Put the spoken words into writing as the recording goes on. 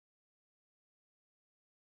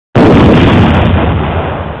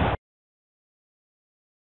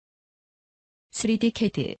3D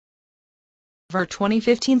Cad Inventor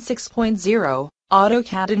 2015 6.0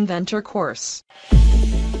 AutoCAD Inventor course.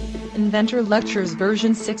 Inventor Lectures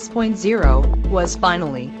version 6.0 was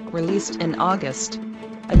finally released in August.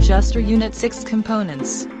 Adjuster Unit 6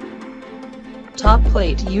 components. Top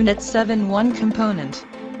plate Unit 7 1 component.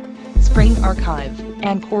 Spring archive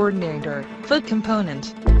and coordinator foot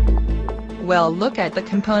component. Well, look at the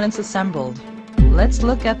components assembled. Let's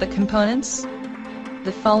look at the components.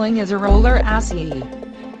 The following is a roller chassis.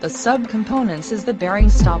 The subcomponents is the bearing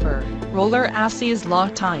stopper. Roller chassis is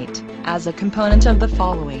Loctite as a component of the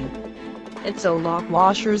following. It's a lock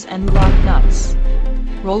washers and lock nuts.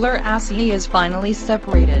 Roller chassis is finally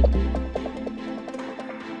separated.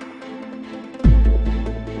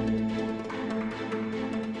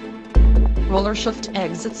 Roller shaft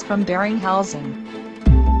exits from bearing housing.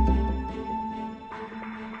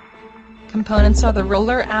 Components are the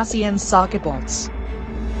roller chassis and socket bolts.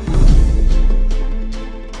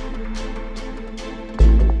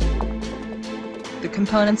 The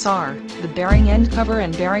components are the bearing end cover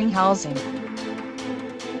and bearing housing.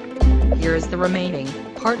 Here is the remaining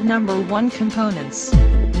part number 1 components.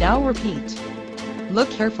 Now repeat.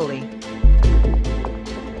 Look carefully.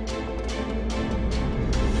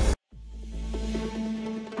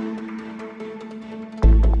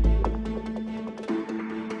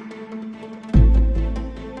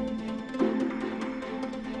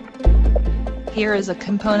 Here is a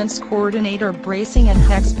components coordinator bracing and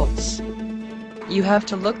hex bolts. You have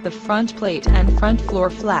to look the front plate and front floor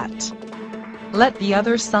flat. Let the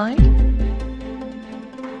other side.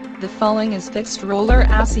 The following is fixed roller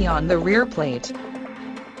chassis on the rear plate.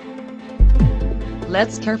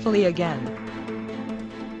 Let's carefully again.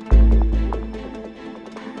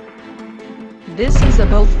 This is a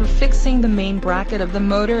bolt for fixing the main bracket of the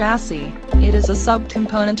motor chassis. It is a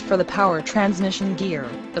subcomponent for the power transmission gear.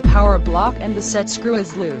 The power block and the set screw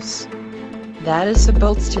is loose. That is the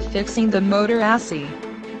bolts to fixing the motor chassis.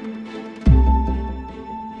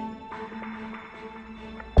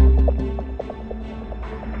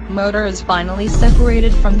 Motor is finally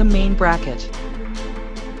separated from the main bracket.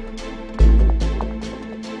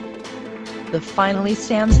 The finally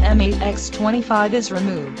Sam's M8X25 is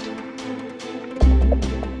removed.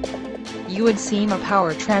 You would seam a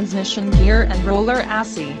power transmission gear and roller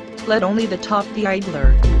chassis, let only the top be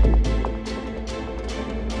idler.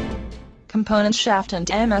 Component shaft and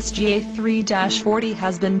MSGA 3-40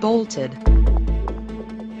 has been bolted.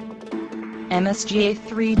 MSGA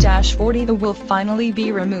 3-40 will finally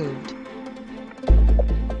be removed.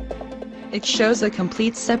 It shows a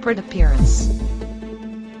complete separate appearance.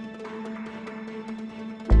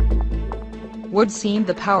 Would seam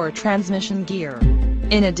the power transmission gear.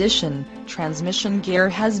 In addition, transmission gear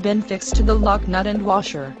has been fixed to the lock nut and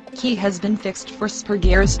washer. Key has been fixed for spur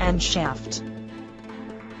gears and shaft.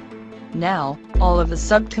 Now, all of the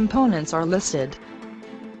subcomponents are listed.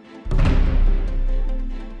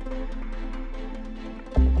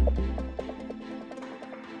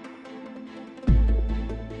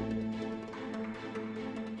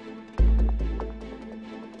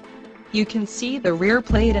 You can see the rear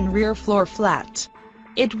plate and rear floor flat.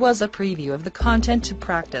 It was a preview of the content to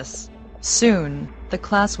practice. Soon, the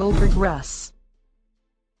class will progress.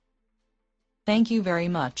 Thank you very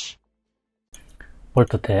much.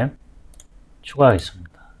 볼트 탭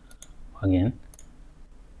추가하겠습니다. 확인.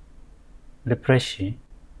 Prcie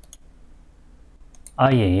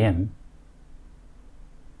IAM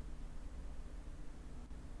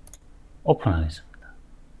오픈하겠습니다.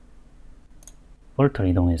 볼트를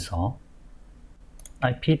이동해서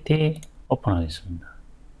IPT 오픈하겠습니다.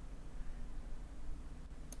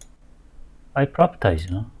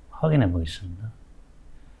 iProptizer 확인해 보겠습니다.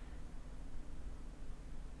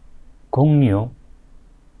 06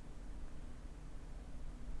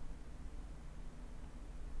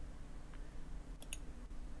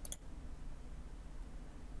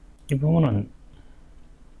 이 부분은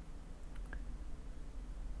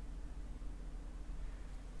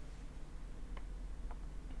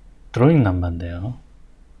드로잉 남반데요.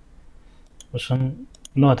 우선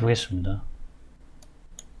놓아두겠습니다.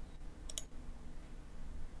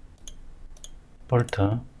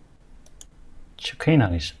 볼트 체크인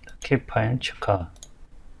하겠습니다. 캡 파일 체크.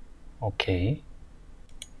 오케이.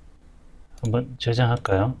 한번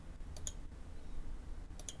저장할까요?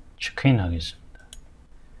 체크인 하겠습니다.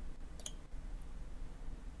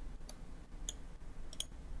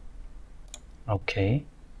 오케이.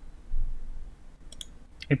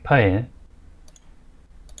 이 파일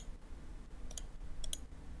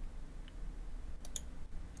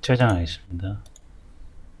저장하겠습니다.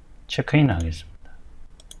 체크인 하겠습니다.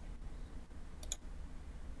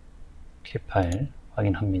 키 파일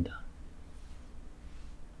확인합니다.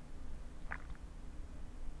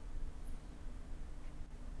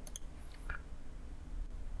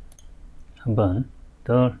 한번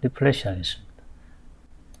더 리프레시 하겠습니다.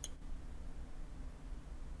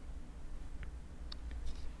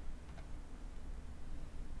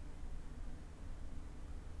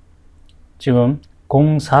 지금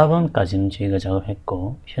 04번까지는 저희가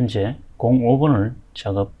작업했고 현재 05번을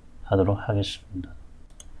작업하도록 하겠습니다.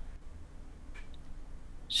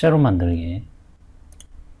 새로 만들기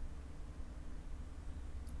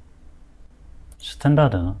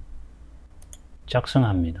스탠다드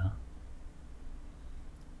작성합니다.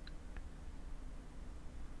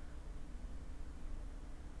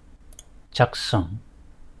 작성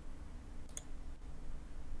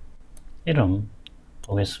이름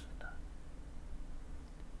보겠습니다.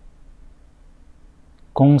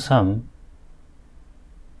 03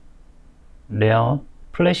 레이아웃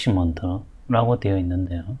플래시먼트라고 되어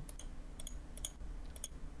있는데요.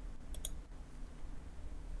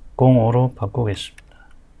 05로 바꾸겠습니다.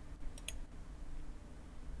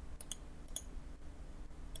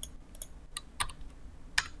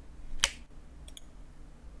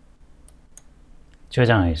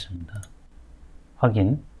 저장하겠습니다.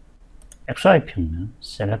 확인 XY 평면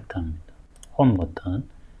셀렉트 합니다. 홈 버튼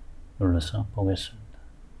눌러서 보겠습니다.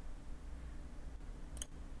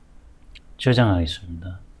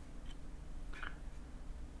 저장하겠습니다.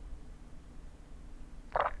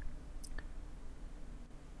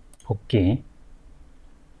 복귀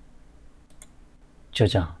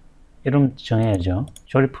저장 이름 정해야죠.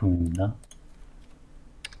 조립품입니다.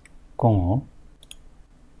 05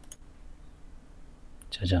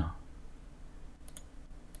 저장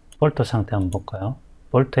볼트 상태 한번 볼까요?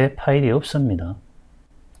 볼트에 파일이 없습니다.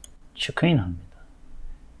 체크인 합니다.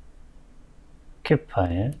 킵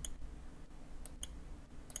파일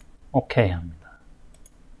OK 합니다.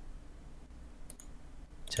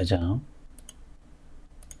 저장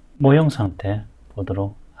모형 상태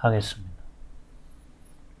보도록 하겠습니다.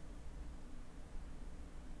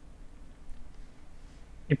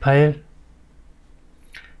 이 파일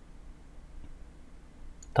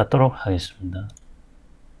닫도록 하겠습니다.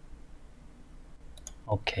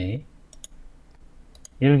 OK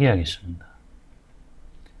열기 하겠습니다.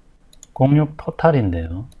 06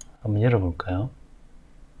 토탈인데요. 한번 열어볼까요?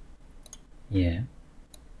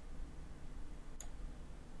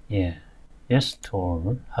 예, yes to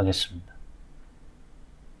all 하겠습니다.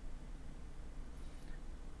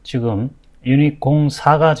 지금 유닛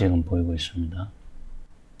 04가 지금 보이고 있습니다.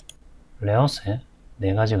 레이아웃에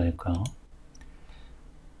 4가지가 있고요.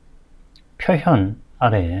 표현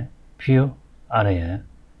아래에, 뷰 아래에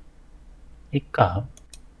이 값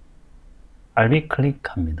RB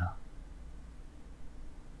클릭합니다.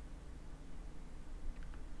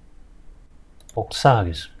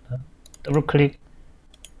 복사하겠습니다. 더블 클릭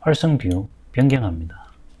활성 뷰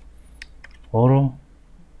변경합니다. 5로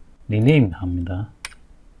리네임 합니다.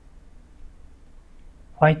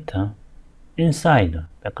 화이트 인사이드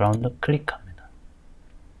백그라운드 클릭합니다.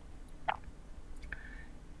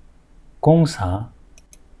 04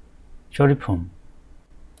 조립품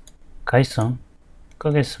가이성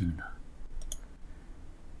끄겠습니다.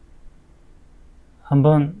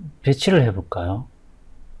 한번 배치를 해볼까요?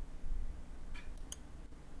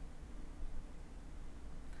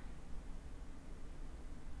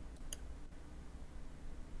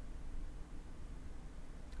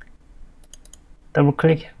 더블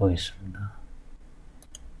클릭해 보겠습니다.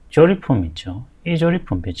 조립품 있죠? 이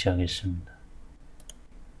조립품 배치하겠습니다.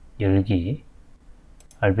 열기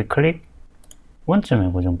RB 클릭 원점에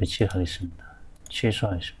고정 배치하겠습니다.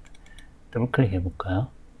 취소하겠습니다. 더블 클릭해 볼까요?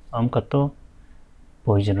 아무것도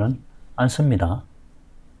보이지는 않습니다.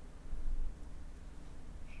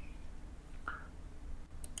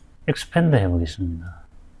 expand 해 보겠습니다.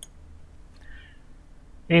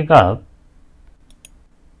 이 값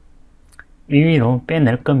위로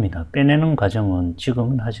빼낼 겁니다. 빼내는 과정은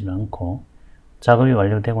지금은 하지는 않고 작업이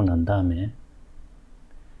완료되고 난 다음에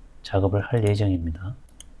작업을 할 예정입니다.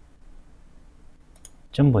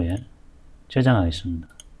 전부에 저장하겠습니다.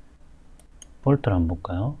 볼트를 한번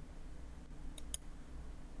볼까요?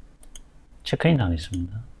 체크인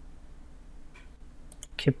하겠습니다.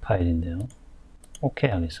 킵 파일인데요. OK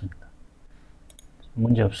하겠습니다.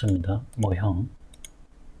 문제 없습니다. 모형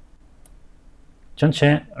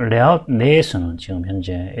전체 레이아웃 내에서는 지금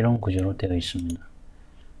현재 이런 구조로 되어 있습니다.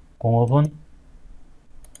 05번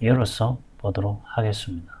열어서 보도록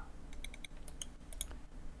하겠습니다.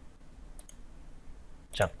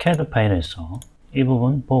 자, CAD 파일에서 이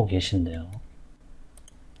부분 보고 계신데요.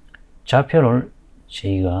 좌표를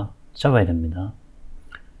저희가 잡아야 됩니다.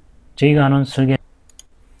 저희가 하는 설계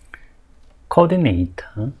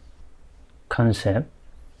코디네이트, 컨셉,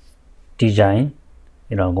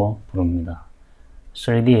 디자인이라고 부릅니다.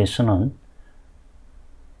 3D에서는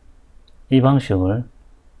이 방식을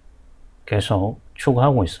계속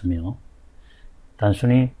추구하고 있으며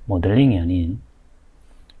단순히 모델링이 아닌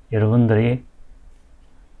여러분들이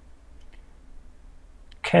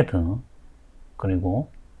CAD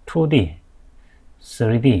그리고 2D,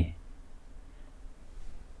 3D를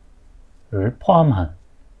포함한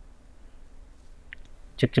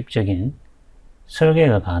직접적인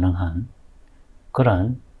설계가 가능한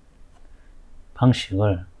그러한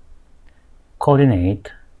방식을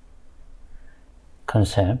코디네이트,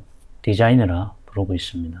 컨셉, 디자인이라 부르고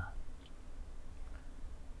있습니다.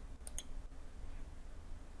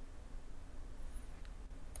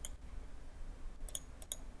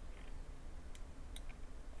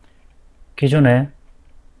 기존에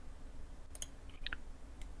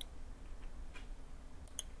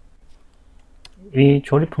이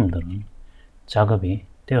조립품들은 작업이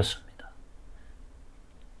되었습니다.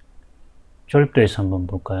 조립도에서 한번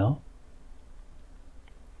볼까요?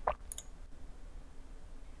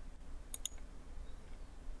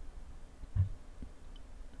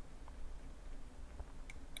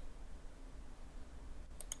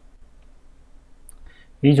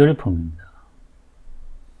 이 조립품입니다.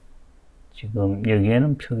 지금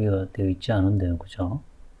여기에는 표기가 되어 있지 않은데요. 그죠?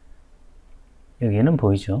 여기에는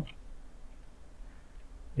보이죠?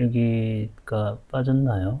 여기가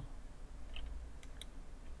빠졌나요?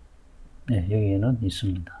 네, 여기에는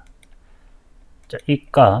있습니다. 자, 이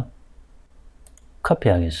값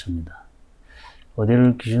카피하겠습니다.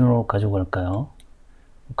 어디를 기준으로 가지고 갈까요?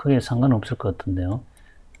 크게 상관없을 것 같은데요.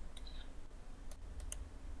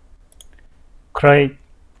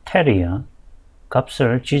 크라이테리아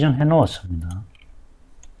값을 지정해 놓았습니다.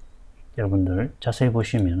 여러분들 자세히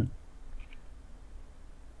보시면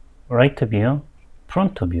라이트 뷰,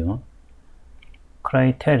 프론트 뷰,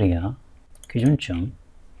 크라이테리아, 기준점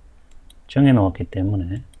정해 놓았기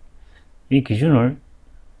때문에 이 기준을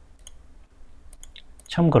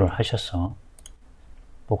참고를 하셔서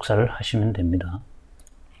복사를 하시면 됩니다.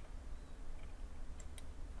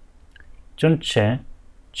 전체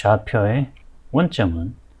좌표의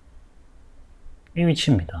원점은 이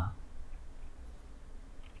위치입니다.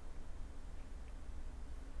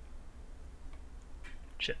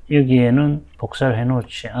 자, 여기에는 복사를 해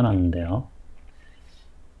놓지 않았는데요.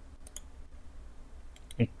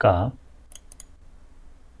 이 값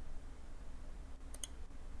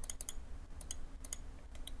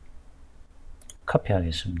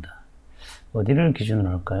카피하겠습니다. 어디를 기준으로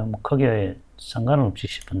할까요? 뭐 크기에 상관은 없지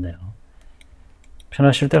싶은데요.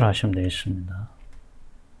 편하실 대로 하시면 되겠습니다.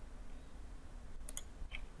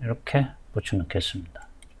 이렇게 붙여넣겠습니다.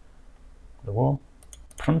 그리고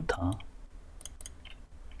프론터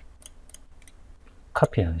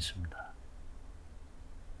카피하겠습니다.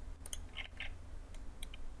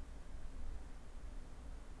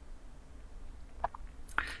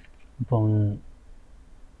 한번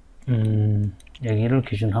여기를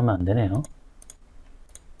기준하면 안 되네요.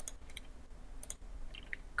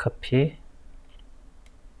 카피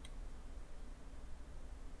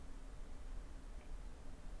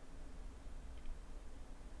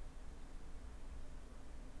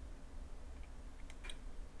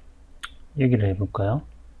여기를 해볼까요?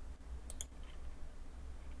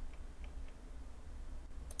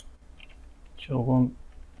 조금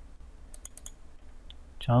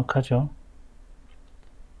정확하죠?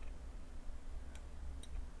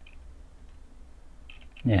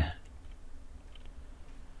 예.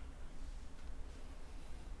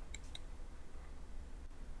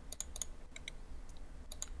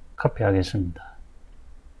 카피하겠습니다.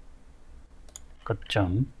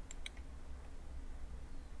 끝점,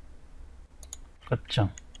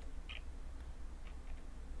 끝점.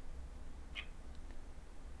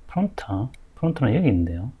 프론트는 여기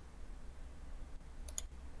있는데요.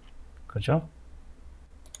 그죠?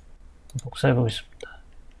 복사해 보겠습니다.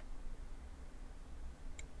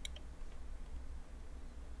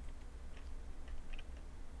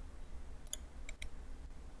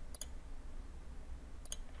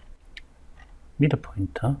 미드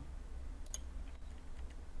포인터,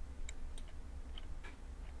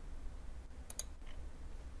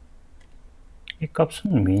 이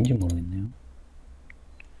값은 왜인지 모르겠네요.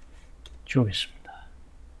 지우겠습니다.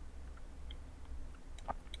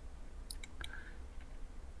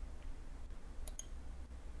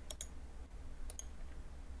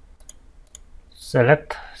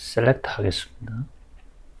 셀렉트, 하겠습니다.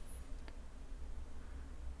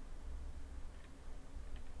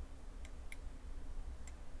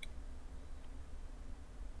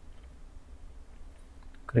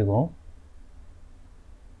 그리고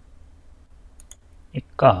이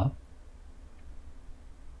값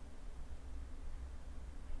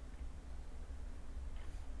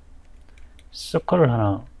서클을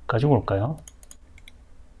하나 가지고 올까요?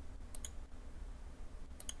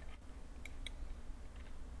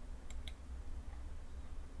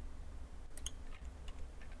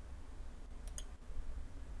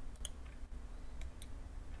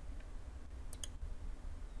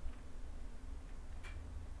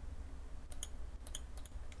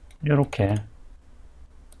 이렇게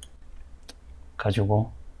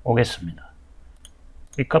가지고 오겠습니다.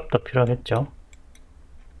 이 값도 필요하겠죠?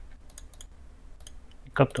 이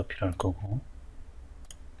값도 필요할 거고,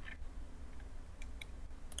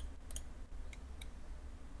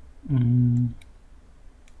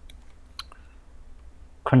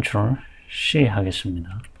 컨트롤 C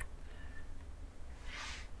하겠습니다.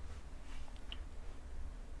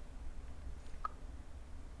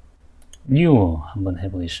 New 한번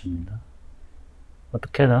해보겠습니다.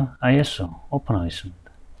 Autocad IS 오픈하겠습니다.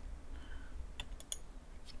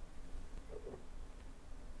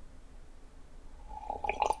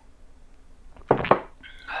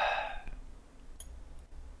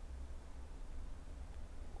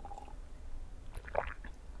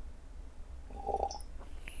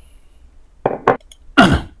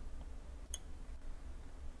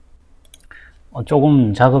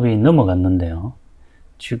 조금 작업이 넘어갔는데요.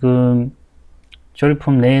 지금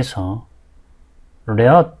조립품 내에서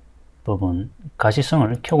레이아웃 부분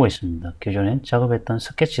가시성을 켜고 있습니다. 기존에 작업했던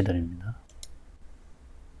스케치들입니다.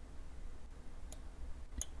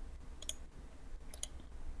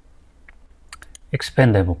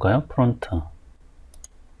 expand 해볼까요? 프론트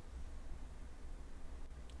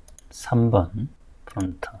 3번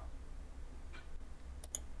프론트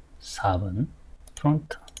 4번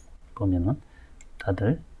프론트 보면은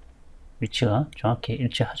다들 위치가 정확히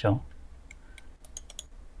일치하죠.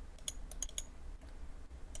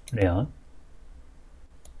 레이아웃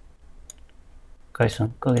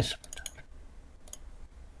가시성 끄겠습니다.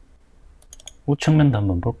 우측면도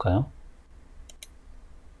한번 볼까요?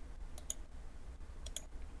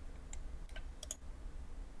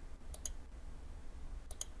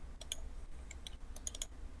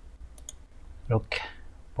 이렇게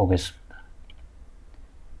보겠습니다.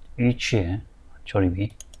 위치에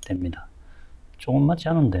조립이 됩니다. 조금 맞지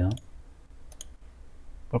않은데요.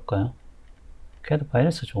 볼까요? CAD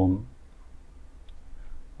파일에서 조금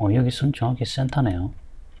여기선 정확히 센터네요.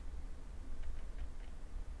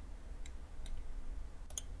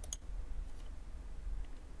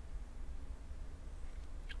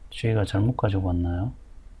 저희가 잘못 가지고 왔나요?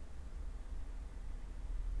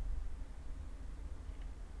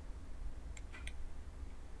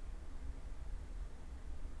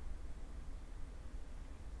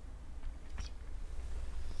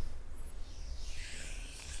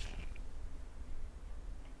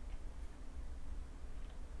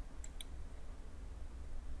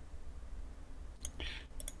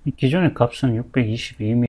 기존의 값은 622mm